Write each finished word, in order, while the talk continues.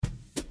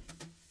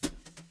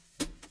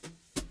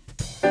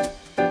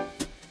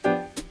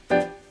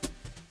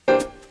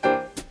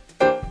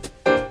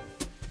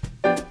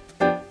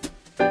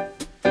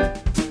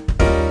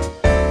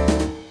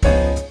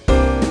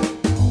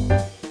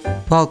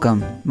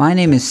Welcome. My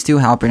name is Stu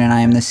Halpern and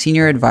I am the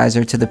Senior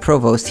Advisor to the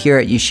Provost here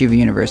at Yeshiva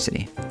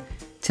University.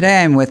 Today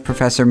I am with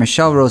Professor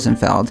Michelle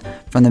Rosenfeld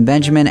from the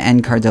Benjamin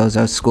N.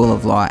 Cardozo School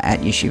of Law at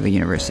Yeshiva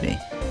University.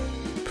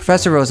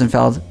 Professor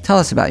Rosenfeld, tell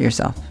us about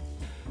yourself.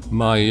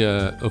 My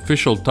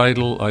official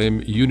title, I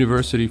am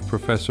University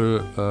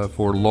Professor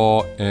for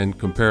Law and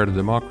Comparative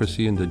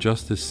Democracy and the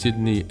Justice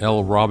Sidney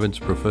L. Robbins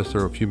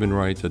Professor of Human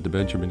Rights at the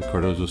Benjamin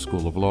Cardozo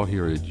School of Law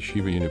here at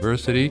Yeshiva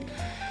University.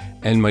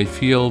 And my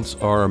fields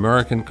are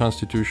American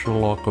Constitutional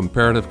Law,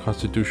 Comparative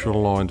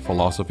Constitutional Law, and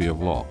Philosophy of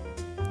Law.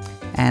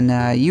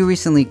 And you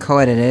recently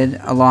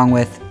co-edited, along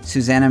with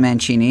Susanna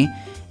Mancini,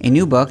 a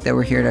new book that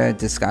we're here to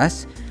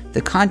discuss,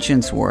 The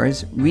Conscience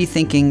Wars,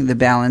 Rethinking the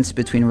Balance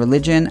Between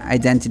Religion,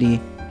 Identity,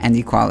 and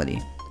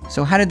Equality.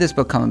 So how did this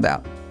book come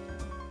about?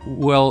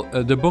 Well,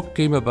 the book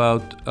came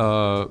about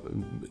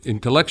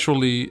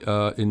intellectually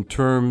in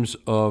terms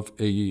of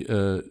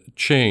a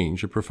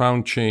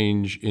profound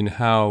change in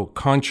how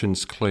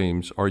conscience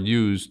claims are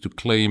used to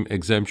claim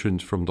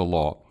exemptions from the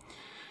law.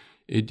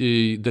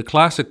 The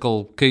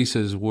classical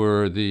cases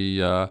were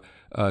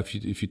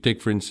if you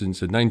take, for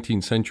instance, a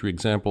 19th century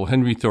example,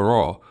 Henry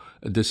Thoreau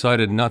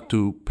decided not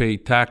to pay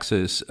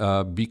taxes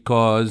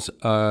because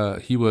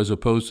he was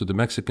opposed to the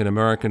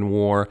Mexican-American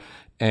War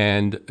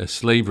and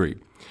slavery.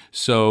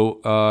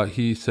 So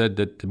he said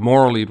that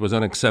morally it was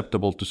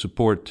unacceptable to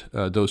support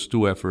those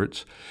two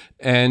efforts.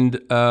 And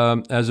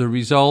as a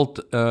result,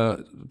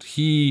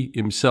 he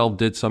himself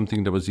did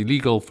something that was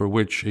illegal, for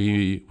which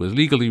he was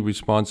legally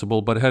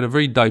responsible, but had a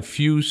very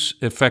diffuse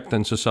effect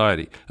on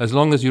society. As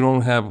long as you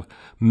don't have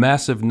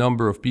massive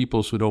number of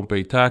people who don't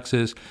pay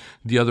taxes.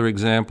 The other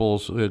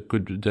examples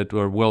that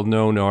are well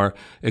known are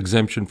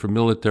exemption from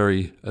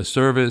military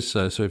service.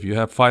 So if you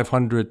have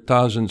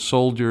 500,000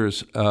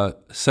 soldiers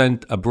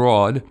sent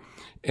abroad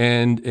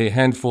and a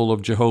handful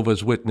of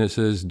Jehovah's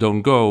Witnesses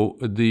don't go,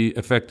 the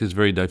effect is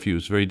very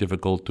diffuse, very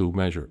difficult to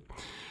measure.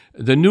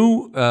 The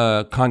new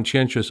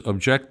conscientious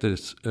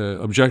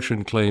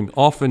objection claim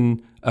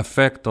often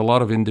affect a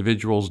lot of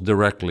individuals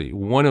directly.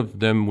 One of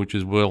them, which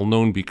is well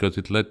known because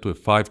it led to a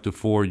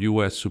 5-4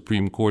 U.S.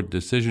 Supreme Court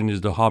decision, is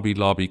the Hobby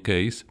Lobby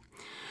case,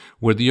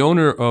 where the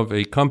owner of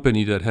a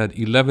company that had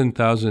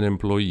 11,000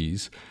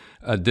 employees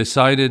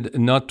decided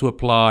not to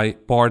apply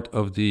or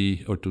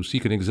to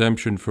seek an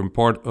exemption from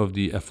part of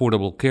the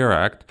Affordable Care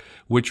Act,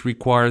 which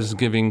requires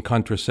giving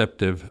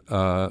contraceptive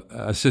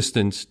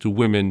assistance to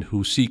women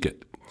who seek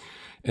it.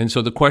 And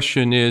so the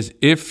question is,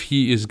 if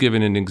he is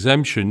given an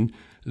exemption,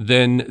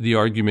 then the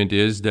argument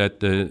is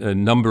that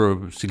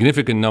a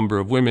significant number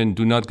of women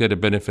do not get a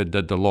benefit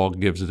that the law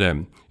gives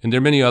them. And there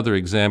are many other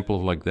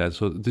examples like that.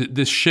 So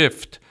this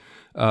shift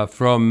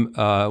from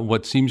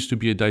what seems to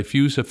be a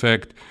diffuse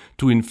effect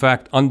to, in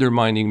fact,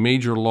 undermining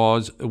major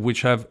laws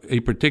which have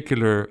a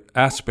particular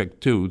aspect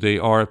too. They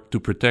are to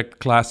protect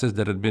classes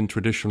that have been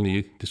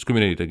traditionally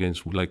discriminated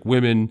against, like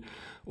women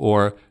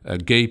or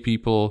gay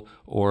people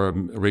or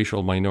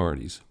racial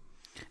minorities.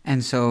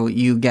 And so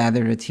you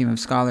gathered a team of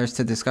scholars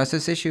to discuss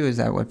this issue? Is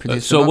that what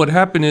produced the book? book? What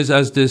happened is,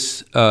 as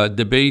this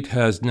debate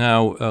has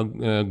now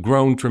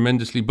grown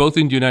tremendously, both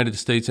in the United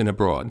States and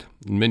abroad,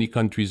 in many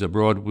countries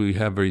abroad, we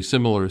have very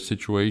similar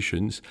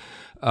situations.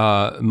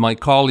 My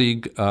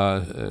colleague,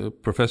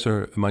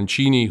 Professor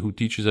Mancini, who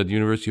teaches at the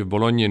University of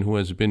Bologna and who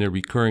has been a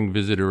recurring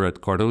visitor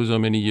at Cardozo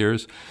many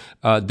years,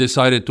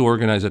 decided to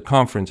organize a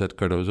conference at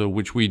Cardozo,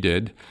 which we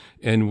did.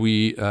 And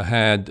we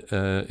had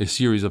a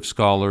series of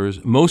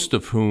scholars, most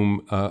of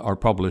whom are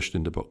published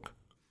in the book.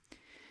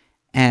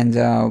 And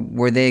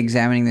were they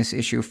examining this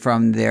issue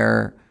from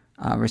their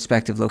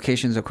respective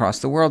locations across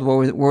the world?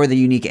 What were the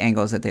unique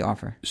angles that they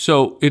offer?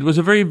 So it was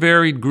a very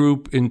varied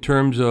group in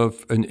terms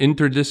of an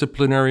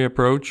interdisciplinary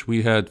approach.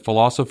 We had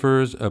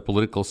philosophers,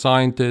 political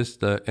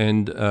scientists,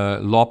 and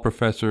law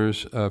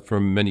professors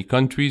from many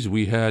countries.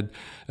 We had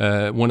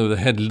one of the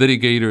head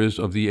litigators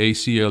of the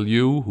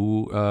ACLU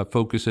who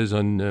focuses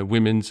on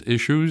women's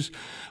issues.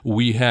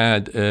 We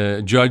had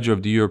a judge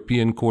of the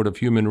European Court of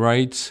Human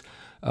Rights.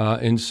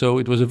 And so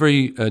it was a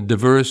very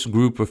diverse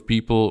group of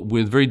people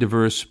with very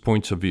diverse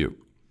points of view.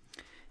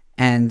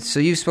 And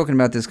so you've spoken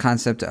about this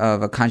concept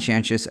of a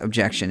conscientious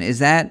objection. Is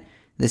that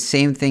the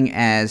same thing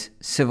as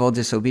civil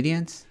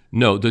disobedience?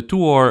 No, the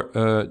two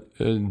are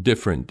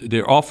different.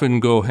 They often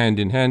go hand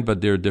in hand,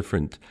 but they're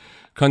different.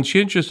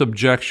 Conscientious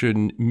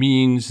objection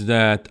means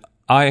that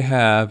I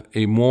have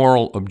a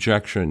moral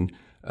objection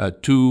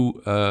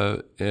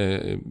to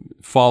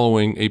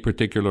following a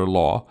particular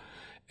law.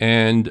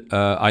 And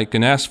I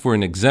can ask for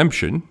an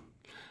exemption,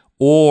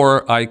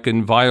 or I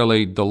can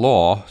violate the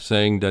law,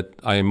 saying that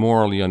I am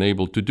morally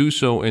unable to do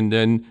so, and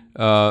then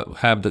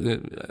accept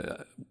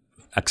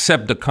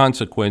the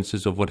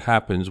consequences of what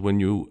happens when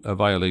you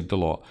violate the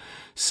law.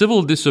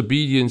 Civil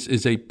disobedience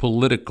is a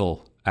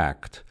political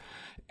act.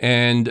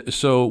 And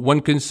so one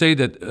can say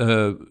that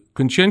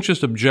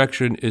conscientious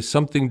objection is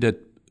something that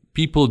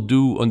people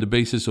do on the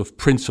basis of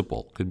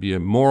principle. It could be a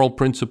moral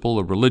principle,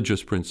 a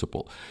religious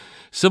principle.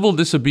 Civil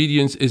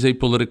disobedience is a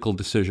political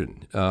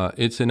decision.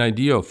 It's an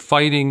idea of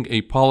fighting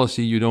a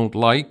policy you don't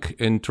like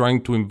and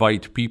trying to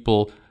invite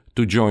people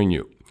to join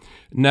you.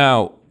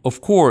 Now,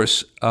 of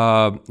course,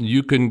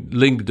 you can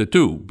link the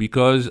two,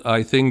 because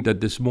I think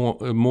that this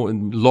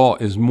law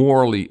is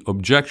morally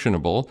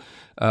objectionable.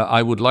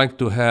 I would like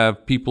to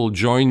have people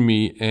join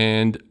me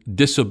and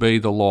disobey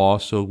the law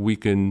so we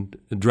can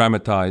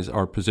dramatize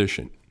our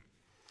position.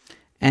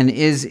 And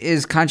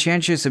is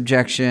conscientious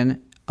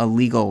objection a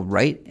legal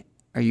right?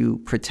 Are you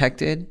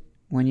protected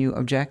when you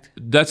object?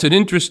 That's an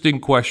interesting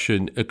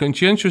question. A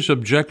conscientious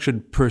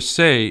objection per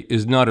se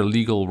is not a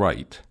legal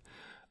right.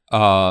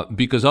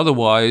 Because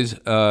otherwise,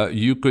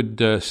 you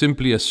could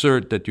simply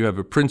assert that you have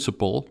a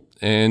principle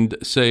and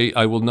say,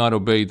 I will not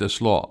obey this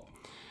law.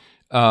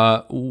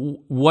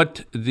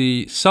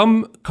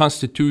 Some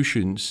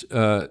constitutions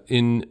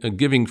in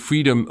giving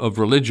freedom of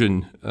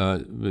religion,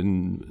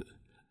 in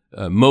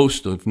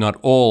most, if not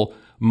all,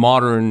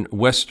 modern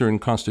Western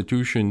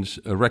constitutions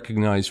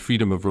recognize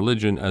freedom of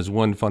religion as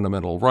one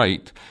fundamental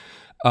right,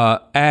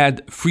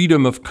 add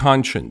freedom of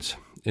conscience.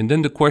 And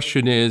then the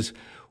question is,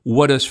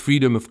 what does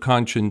freedom of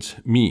conscience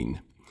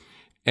mean?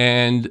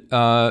 And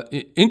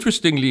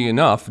interestingly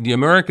enough, the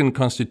American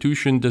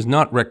Constitution does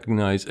not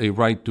recognize a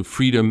right to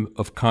freedom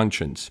of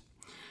conscience.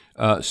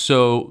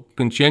 So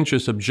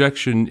conscientious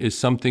objection is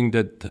something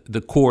that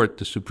the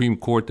Supreme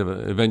Court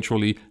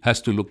eventually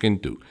has to look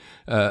into.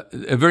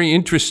 A very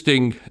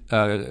interesting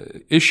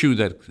issue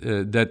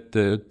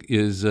that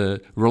is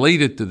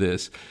related to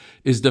this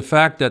is the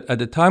fact that at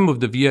the time of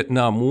the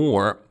Vietnam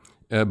War,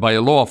 by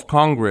a law of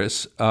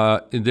Congress,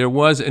 there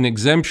was an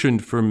exemption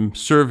from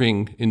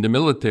serving in the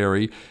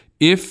military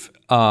if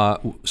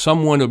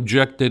someone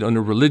objected on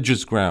a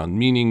religious ground,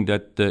 meaning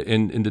that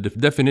in the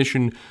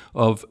definition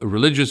of a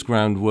religious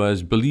ground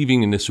was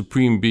believing in a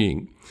supreme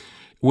being.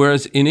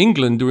 Whereas in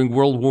England during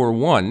World War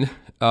I,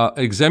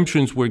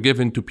 exemptions were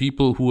given to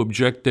people who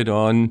objected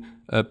on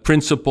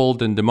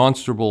principled and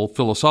demonstrable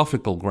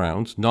philosophical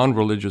grounds,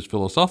 non-religious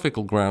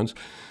philosophical grounds.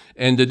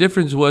 And the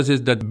difference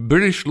is that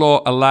British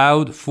law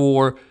allowed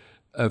for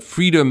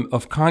freedom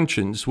of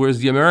conscience, whereas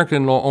the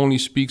American law only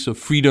speaks of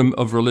freedom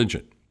of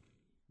religion.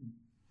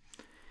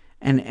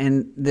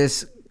 And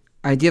this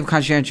idea of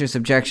conscientious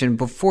objection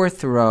before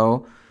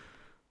Thoreau,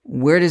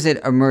 where does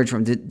it emerge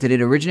from? Did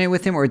it originate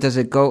with him, or does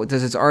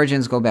its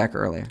origins go back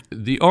earlier?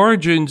 The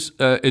origins,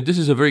 this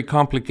is a very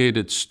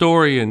complicated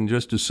story, and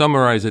just to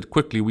summarize it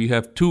quickly, we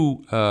have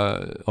two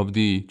of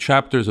the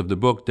chapters of the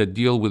book that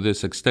deal with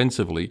this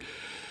extensively.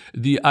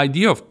 The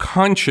idea of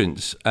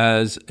conscience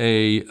as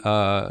a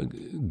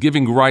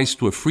giving rise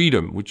to a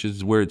freedom, which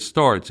is where it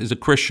starts, is a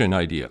Christian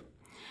idea.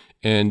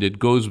 And it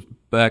goes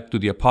back to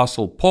the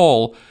Apostle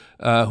Paul,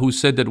 who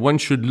said that one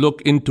should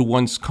look into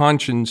one's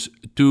conscience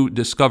to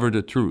discover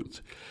the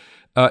truth.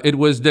 It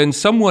was then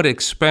somewhat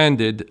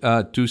expanded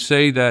to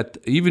say that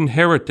even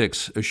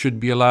heretics should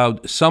be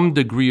allowed some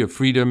degree of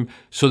freedom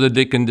so that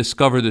they can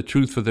discover the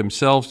truth for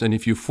themselves. And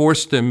if you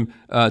force them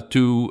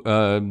to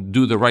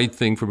do the right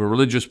thing from a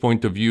religious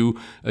point of view,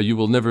 you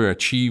will never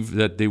achieve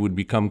that they would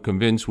become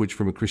convinced, which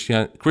from a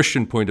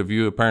Christian point of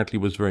view apparently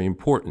was very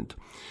important.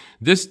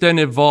 This then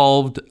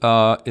evolved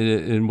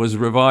and was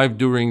revived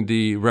during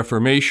the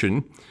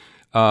Reformation,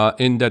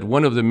 in that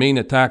one of the main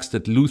attacks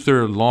that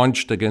Luther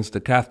launched against the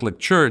Catholic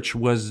Church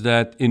was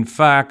that, in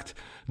fact,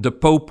 the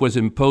Pope was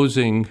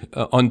imposing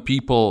on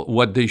people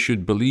what they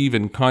should believe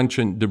in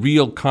conscience. The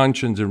real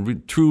conscience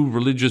and true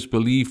religious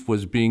belief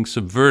was being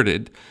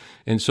subverted.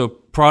 And so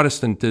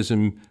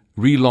Protestantism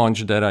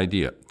relaunched that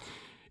idea.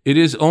 It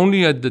is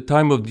only at the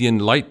time of the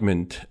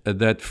Enlightenment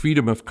that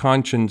freedom of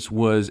conscience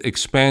was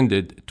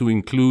expanded to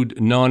include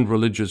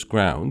non-religious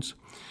grounds.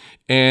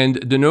 And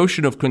the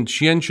notion of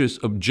conscientious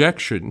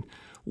objection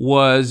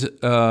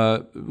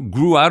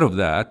grew out of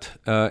that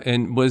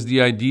and was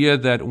the idea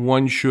that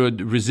one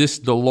should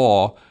resist the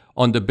law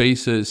on the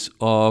basis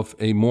of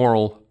a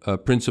moral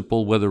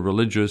principle, whether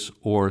religious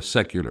or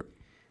secular.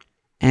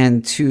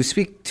 And to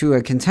speak to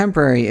a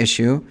contemporary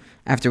issue,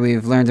 after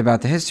we've learned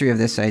about the history of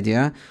this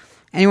idea,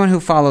 anyone who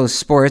follows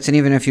sports, and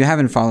even if you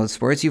haven't followed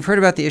sports, you've heard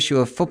about the issue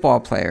of football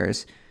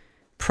players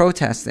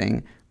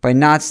protesting by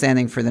not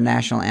standing for the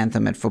national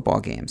anthem at football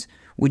games.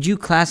 Would you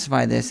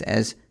classify this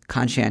as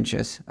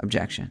conscientious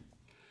objection?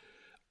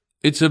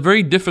 It's a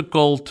very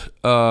difficult,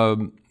 I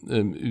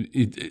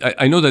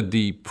know that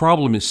the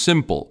problem is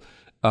simple,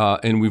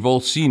 and we've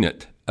all seen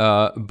it,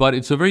 but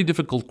it's a very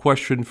difficult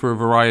question for a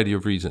variety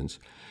of reasons.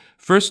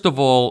 First of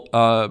all,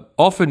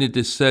 often it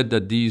is said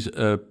that these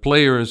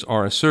players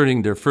are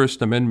asserting their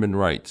First Amendment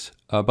rights,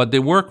 but they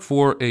work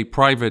for a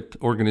private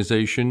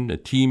organization, a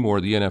team,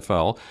 or the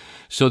NFL,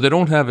 so they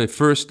don't have a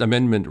First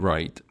Amendment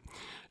right.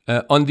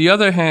 On the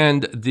other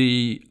hand,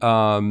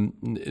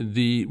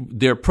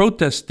 they're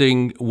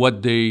protesting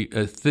what they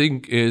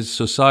think is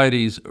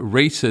society's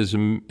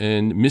racism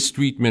and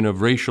mistreatment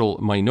of racial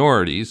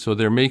minorities, so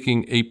they're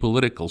making a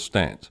political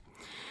stance.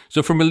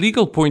 So from a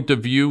legal point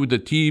of view, the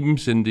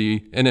teams in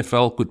the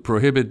NFL could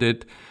prohibit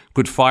it,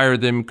 could fire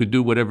them, could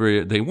do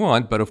whatever they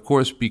want. But of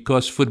course,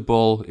 because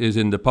football is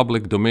in the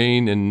public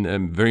domain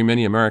and very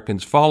many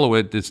Americans follow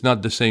it, it's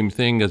not the same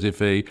thing as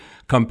if a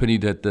company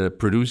that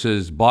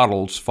produces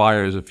bottles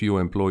fires a few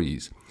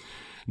employees.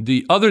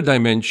 The other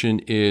dimension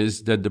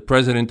is that the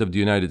President of the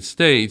United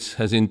States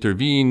has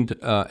intervened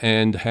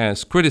and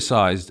has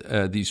criticized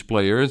these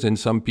players, and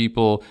some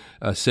people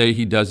say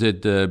he does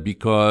it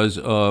because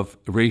of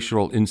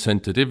racial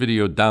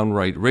insensitivity or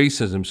downright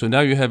racism. So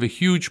now you have a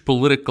huge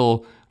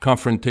political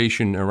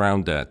confrontation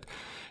around that.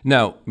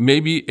 Now,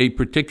 maybe a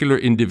particular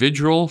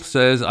individual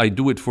says, I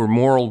do it for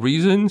moral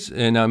reasons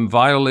and I'm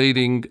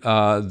violating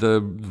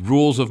the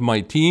rules of my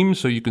team.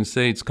 So you can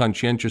say it's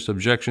conscientious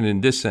objection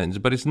in this sense,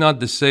 but it's not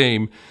the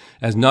same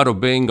as not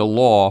obeying a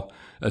law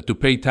to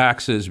pay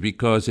taxes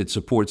because it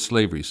supports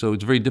slavery. So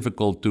it's very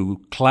difficult to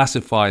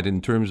classify it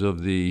in terms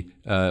of the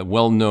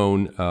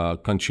well-known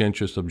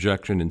conscientious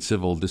objection and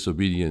civil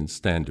disobedience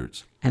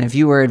standards. And if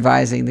you were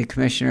advising the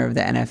commissioner of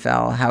the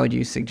NFL, how would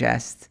you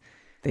suggest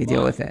they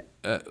deal with it?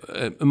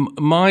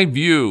 My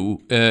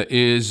view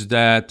is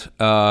that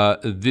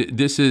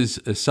this is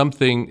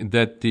something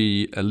that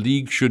the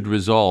league should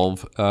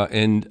resolve,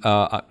 and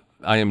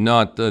I am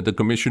not the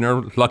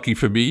commissioner, lucky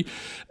for me.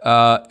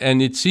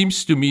 And it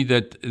seems to me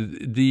that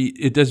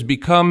it has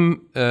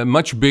become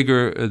much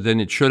bigger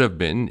than it should have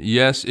been.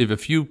 Yes, if a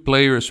few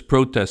players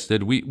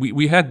protested,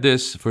 we had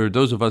this, for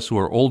those of us who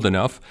are old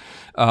enough,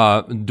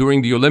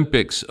 during the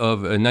Olympics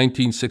of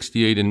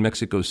 1968 in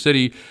Mexico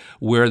City,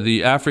 where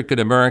the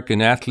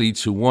African-American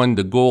athletes who won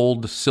the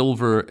gold,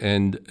 silver,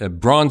 and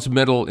bronze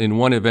medal in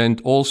one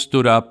event all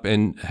stood up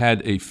and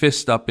had a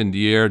fist up in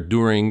the air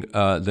during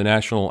the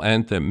national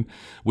anthem,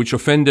 which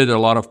offended a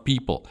lot of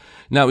people.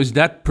 Now, is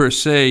that per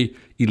se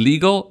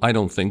illegal? I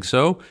don't think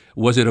so.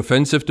 Was it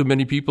offensive to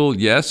many people?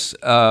 Yes.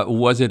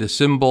 Was it a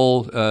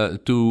symbol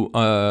to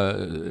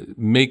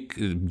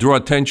draw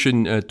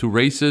attention to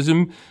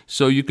racism?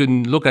 So you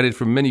can look at it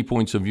from many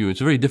points of view.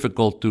 It's very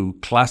difficult to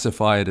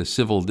classify it as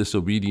civil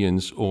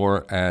disobedience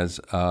or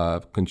as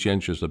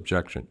conscientious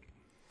objection.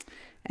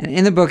 And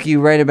in the book,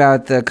 you write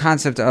about the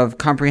concept of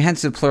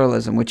comprehensive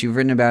pluralism, which you've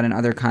written about in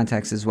other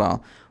contexts as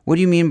well. What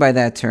do you mean by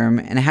that term,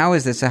 and how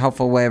is this a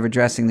helpful way of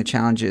addressing the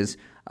challenges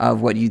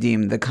of what you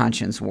deem the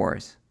conscience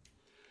wars?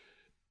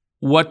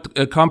 What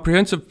a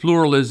comprehensive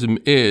pluralism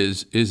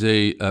is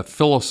a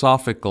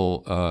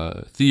philosophical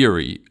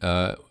theory.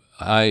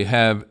 I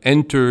have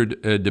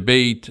entered a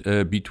debate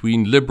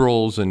between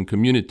liberals and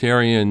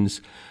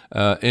communitarians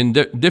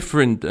and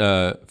different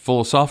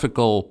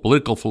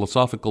political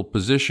philosophical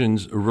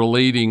positions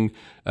relating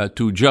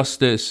to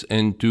justice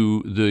and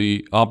to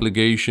the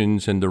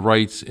obligations and the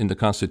rights in the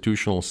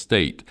constitutional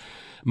state.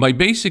 My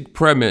basic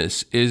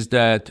premise is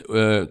that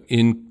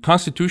in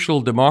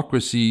constitutional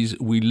democracies,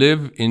 we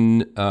live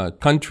in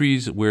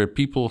countries where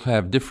people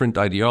have different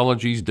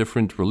ideologies,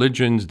 different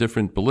religions,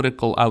 different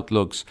political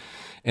outlooks,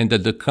 and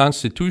that the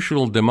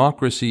constitutional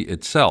democracy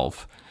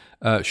itself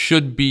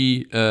should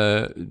be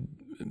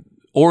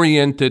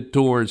oriented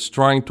towards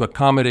trying to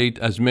accommodate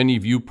as many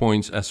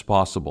viewpoints as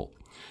possible.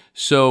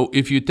 So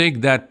if you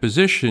take that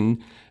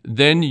position,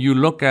 then you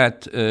look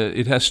at,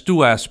 it has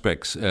two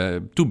aspects,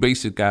 two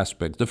basic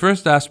aspects. The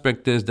first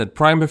aspect is that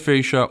prima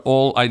facie,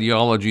 all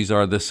ideologies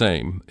are the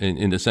same,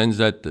 in the sense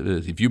that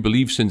if you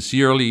believe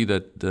sincerely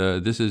that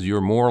this is your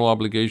moral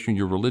obligation,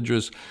 your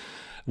religious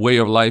way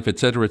of life,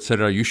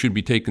 etc., you should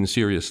be taken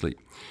seriously.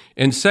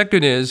 And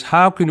second is,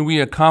 how can we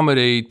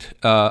accommodate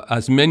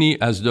as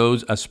many as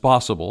those as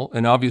possible?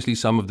 And obviously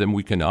some of them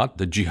we cannot.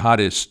 The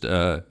jihadist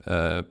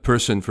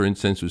person, for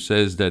instance, who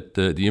says that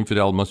the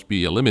infidel must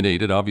be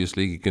eliminated,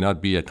 obviously he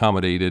cannot be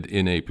accommodated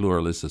in a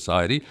pluralist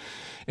society.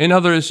 And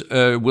others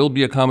will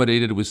be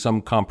accommodated with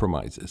some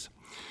compromises.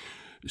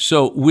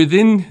 So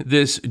within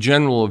this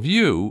general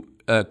view,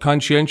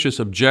 conscientious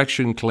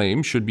objection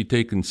claims should be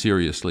taken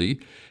seriously.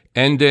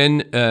 And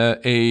then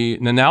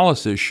an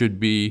analysis should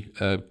be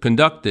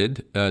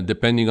conducted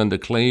depending on the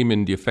claim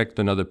and the effect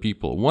on other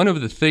people. One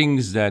of the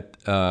things that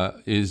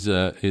is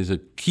a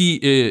key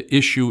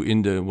issue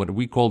in what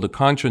we call the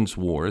conscience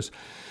wars,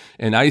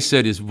 and I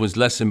said was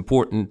less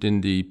important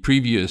in the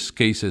previous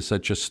cases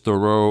such as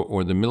Thoreau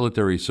or the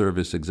military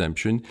service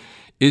exemption,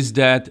 is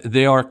that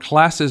there are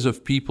classes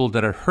of people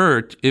that are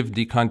hurt if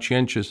the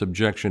conscientious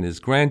objection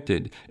is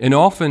granted. And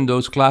often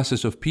those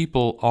classes of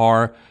people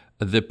are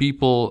the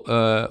people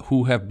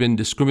who have been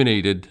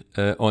discriminated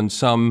on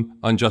some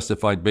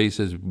unjustified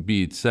basis,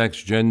 be it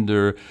sex,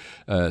 gender,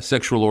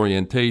 sexual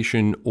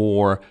orientation,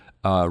 or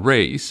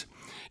race.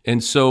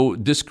 And so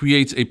this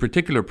creates a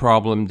particular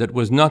problem that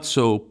was not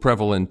so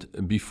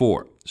prevalent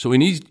before. So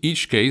in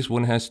each case,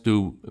 one has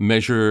to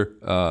measure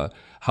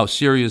how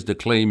serious the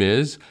claim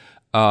is,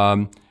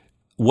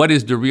 what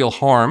is the real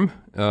harm?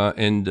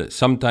 And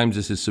sometimes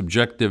this is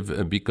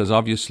subjective because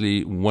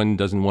obviously one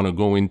doesn't want to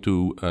go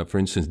into, for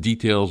instance,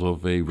 details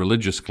of a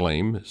religious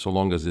claim, so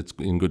long as it's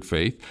in good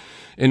faith.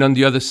 And on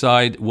the other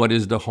side, what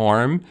is the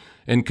harm?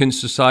 And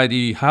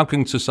how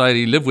can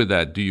society live with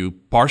that? Do you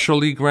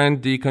partially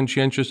grant the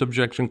conscientious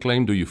objection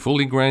claim? Do you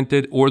fully grant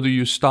it? Or do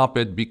you stop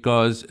it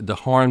because the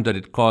harm that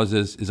it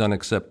causes is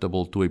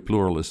unacceptable to a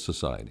pluralist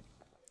society?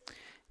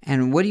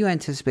 And what do you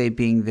anticipate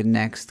being the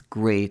next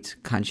great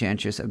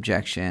conscientious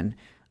objection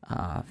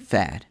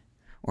fad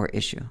or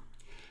issue?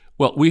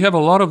 Well, we have a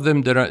lot of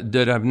them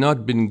that have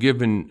not been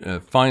given a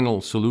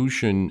final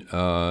solution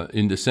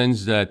in the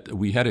sense that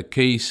we had a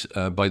case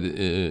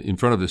in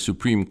front of the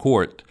Supreme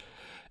Court,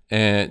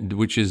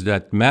 which is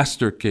that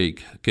Master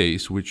Cake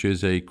case, which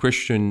is a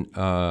Christian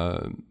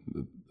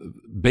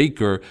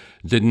baker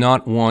did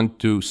not want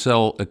to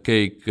sell a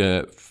cake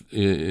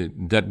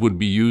that would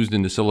be used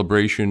in the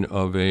celebration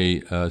of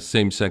a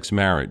same-sex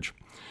marriage.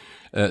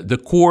 The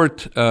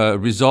court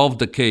resolved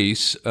the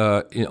case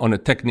on a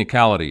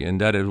technicality, and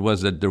that it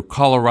was that the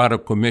Colorado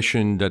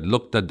Commission that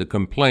looked at the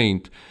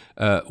complaint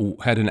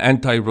had an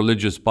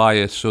anti-religious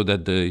bias, so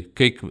that the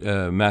cake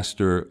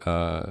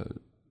master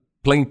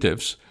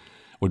plaintiffs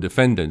or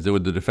defendants, they were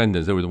the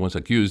defendants, they were the ones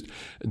accused,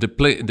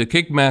 the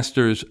cake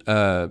masters,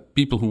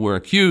 people who were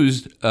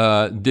accused,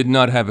 did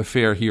not have a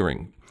fair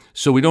hearing.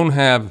 So we don't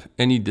have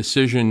any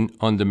decision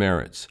on the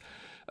merits.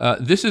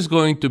 This is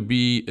going to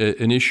be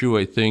an issue,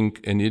 I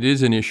think, and it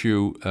is an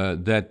issue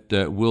that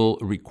will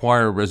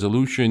require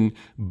resolution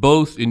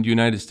both in the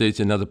United States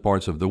and other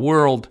parts of the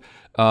world.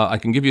 I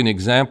can give you an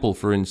example,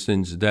 for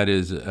instance, that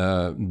is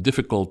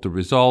difficult to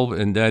resolve,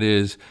 and that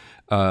is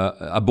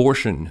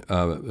abortion,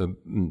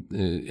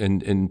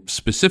 and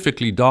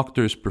specifically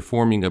doctors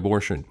performing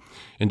abortion.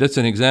 And that's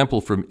an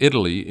example from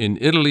Italy. In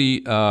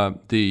Italy,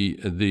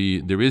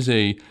 there is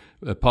a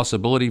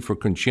possibility for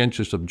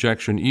conscientious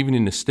objection even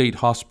in a state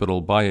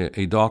hospital by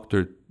a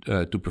doctor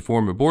to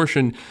perform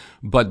abortion,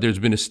 but there's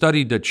been a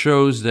study that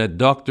shows that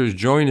doctors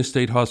join a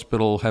state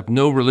hospital, have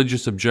no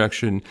religious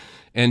objection,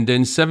 and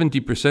then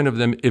 70% of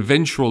them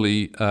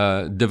eventually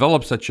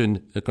develop such a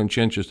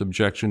conscientious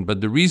objection.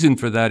 But the reason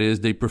for that is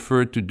they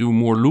prefer to do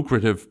more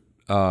lucrative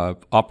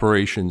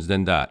operations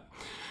than that.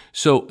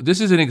 So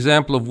this is an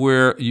example of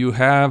where you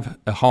have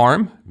a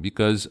harm,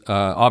 because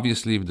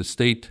obviously if the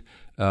state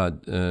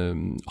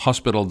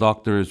hospital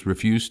doctors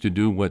refuse to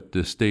do what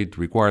the state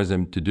requires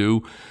them to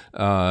do,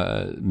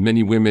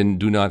 many women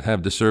do not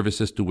have the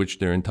services to which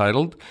they're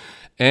entitled.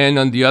 And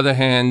on the other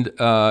hand,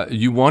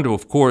 you want to,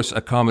 of course,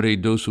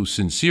 accommodate those who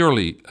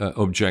sincerely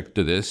object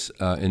to this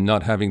and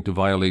not having to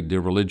violate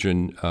their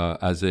religion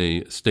as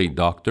a state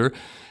doctor.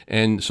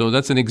 And so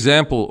that's an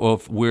example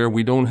of where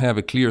we don't have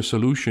a clear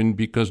solution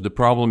because the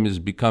problem is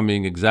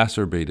becoming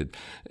exacerbated.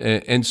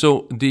 And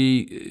so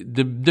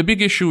the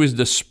big issue is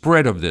the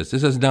spread of this.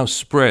 This has now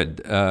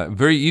spread.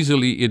 Very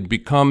easily it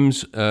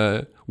becomes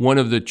one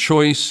of the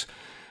choice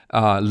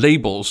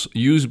labels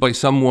used by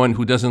someone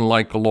who doesn't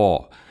like a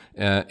law.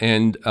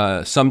 And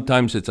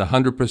sometimes it's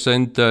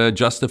 100%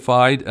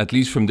 justified, at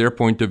least from their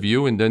point of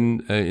view. And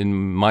then, in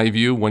my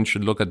view, one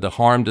should look at the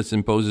harm this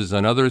imposes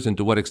on others and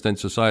to what extent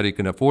society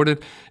can afford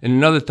it. And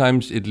in other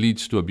times, it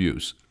leads to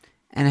abuse.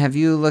 And have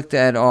you looked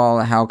at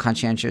all how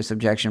conscientious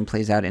objection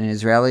plays out in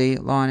Israeli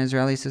law and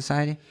Israeli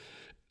society?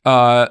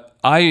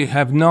 I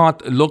have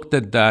not looked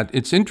at that.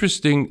 It's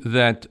interesting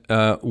that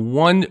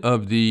one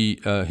of the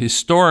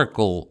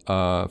historical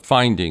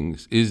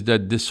findings is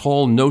that this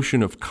whole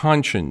notion of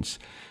conscience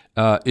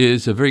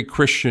is a very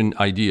Christian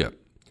idea.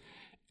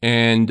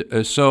 And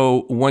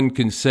so one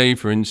can say,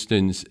 for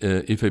instance,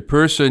 if a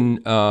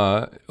person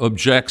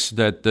objects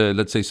that,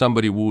 let's say,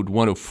 somebody would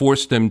want to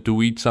force them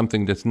to eat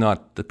something that's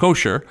not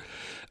kosher,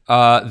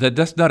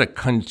 that's not a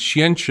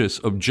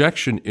conscientious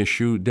objection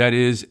issue, that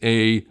is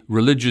a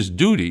religious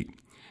duty.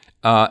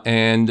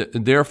 And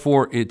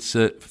therefore it's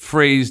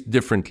phrased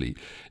differently.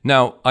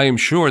 Now, I am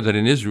sure that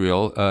in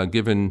Israel,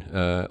 given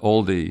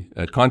all the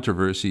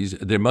controversies,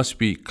 there must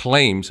be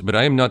claims, but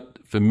I am not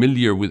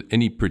familiar with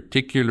any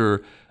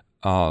particular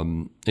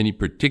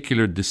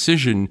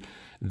decision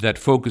that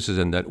focuses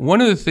on that.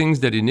 One of the things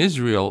that in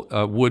Israel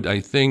would, I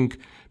think,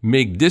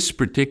 make this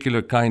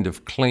particular kind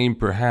of claim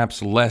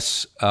perhaps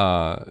less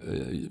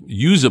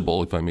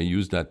usable, if I may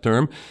use that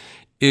term,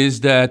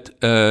 is that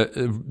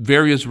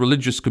various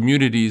religious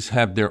communities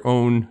have their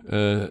own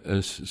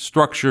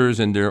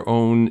structures and their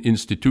own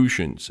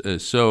institutions.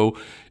 So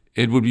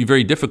it would be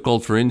very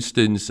difficult, for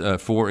instance,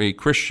 for a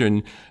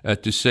Christian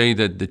to say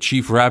that the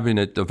chief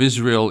rabbinate of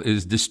Israel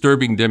is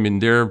disturbing them in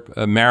their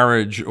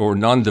marriage or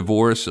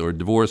non-divorce or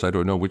divorce. I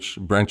don't know which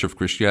branch of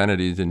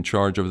Christianity is in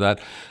charge of that,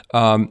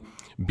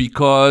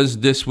 because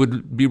this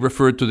would be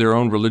referred to their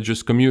own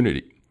religious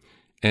community.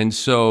 And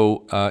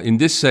so, in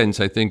this sense,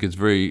 I think it's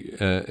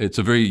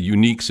a very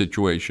unique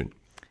situation.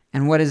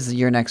 And what is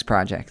your next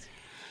project?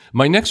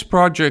 My next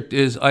project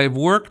is I've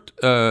worked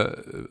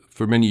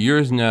for many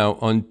years now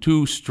on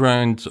two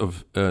strands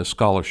of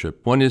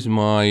scholarship. One is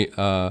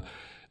my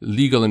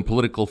legal and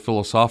political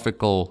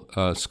philosophical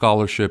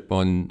scholarship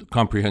on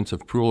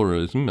comprehensive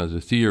pluralism as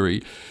a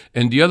theory.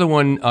 And the other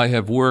one, I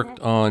have worked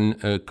on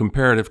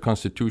comparative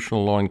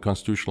constitutional law and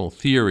constitutional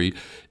theory,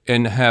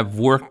 and have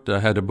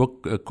had a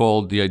book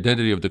called The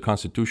Identity of the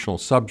Constitutional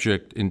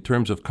Subject in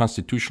terms of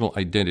constitutional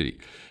identity.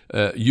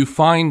 You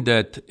find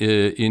that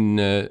in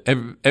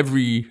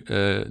every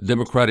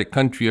democratic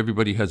country,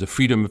 everybody has a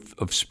freedom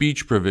of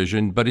speech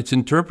provision, but it's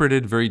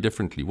interpreted very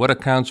differently. What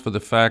accounts for the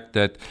fact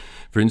that,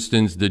 for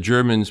instance, the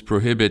Germans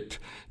prohibit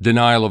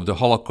denial of the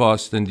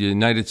Holocaust and the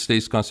United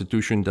States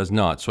Constitution does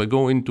not? So I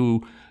go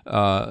into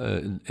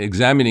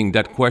examining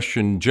that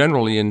question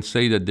generally and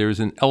say that there is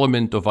an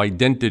element of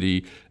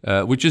identity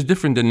which is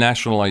different than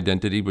national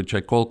identity, which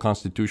I call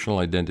constitutional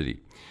identity.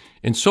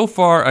 And so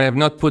far, I have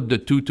not put the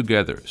two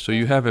together. So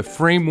you have a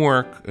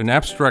framework, an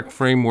abstract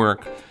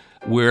framework,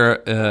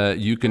 where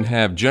you can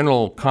have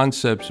general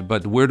concepts,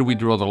 but where do we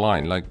draw the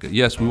line? Like,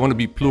 yes, we want to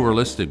be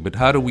pluralistic, but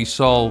how do we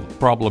solve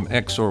problem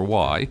X or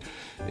Y?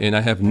 And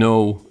I have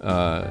no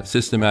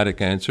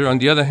systematic answer. On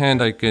the other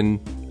hand, I can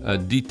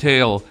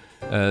detail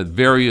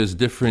various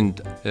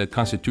different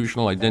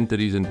constitutional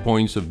identities and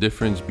points of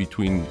difference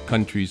between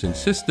countries and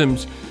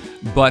systems.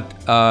 But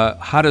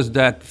how does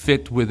that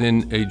fit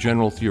within a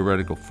general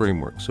theoretical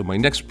framework? So my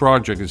next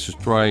project is to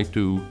try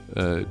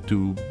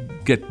to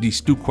get these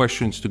two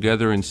questions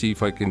together and see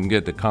if I can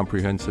get a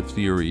comprehensive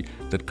theory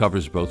that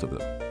covers both of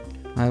them.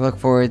 I look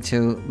forward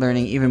to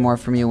learning even more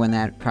from you when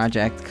that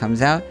project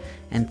comes out.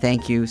 And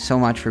thank you so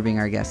much for being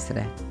our guest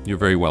today. You're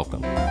very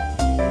welcome.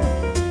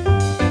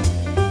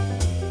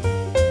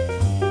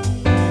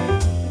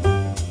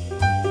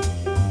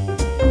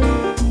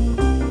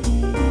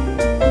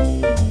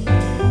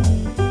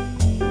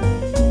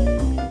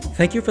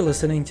 Thank you for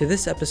listening to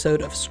this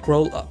episode of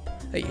Scroll Up,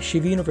 a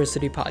Yeshiva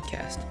University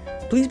podcast.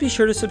 Please be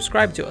sure to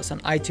subscribe to us on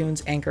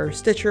iTunes, Anchor,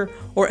 Stitcher,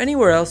 or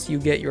anywhere else you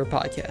get your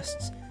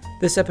podcasts.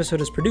 This episode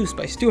is produced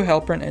by Stu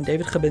Halpern and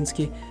David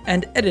Chabinski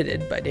and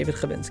edited by David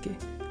Chabinski.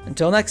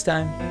 Until next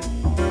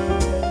time.